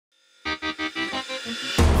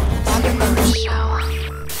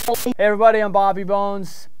Hey everybody, I'm Bobby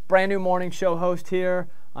Bones, brand new morning show host here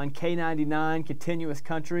on K99 Continuous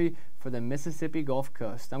Country for the Mississippi Gulf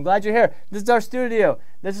Coast. I'm glad you're here. This is our studio.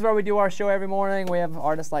 This is where we do our show every morning. We have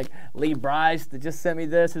artists like Lee Bryce that just sent me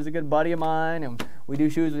this, who's a good buddy of mine, and we do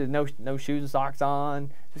shoes with no shoes and socks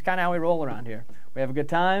on. Just kind of how we roll around here. We have a good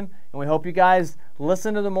time, and we hope you guys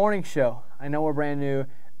listen to the morning show. I know we're brand new.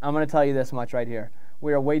 I'm going to tell you this much right here.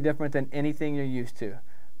 We are way different than anything you're used to.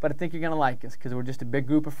 But I think you're going to like us because we're just a big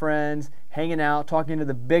group of friends, hanging out, talking to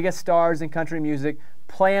the biggest stars in country music,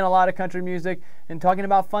 playing a lot of country music, and talking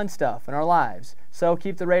about fun stuff in our lives. So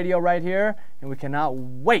keep the radio right here, and we cannot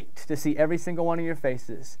wait to see every single one of your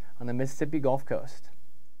faces on the Mississippi Gulf Coast.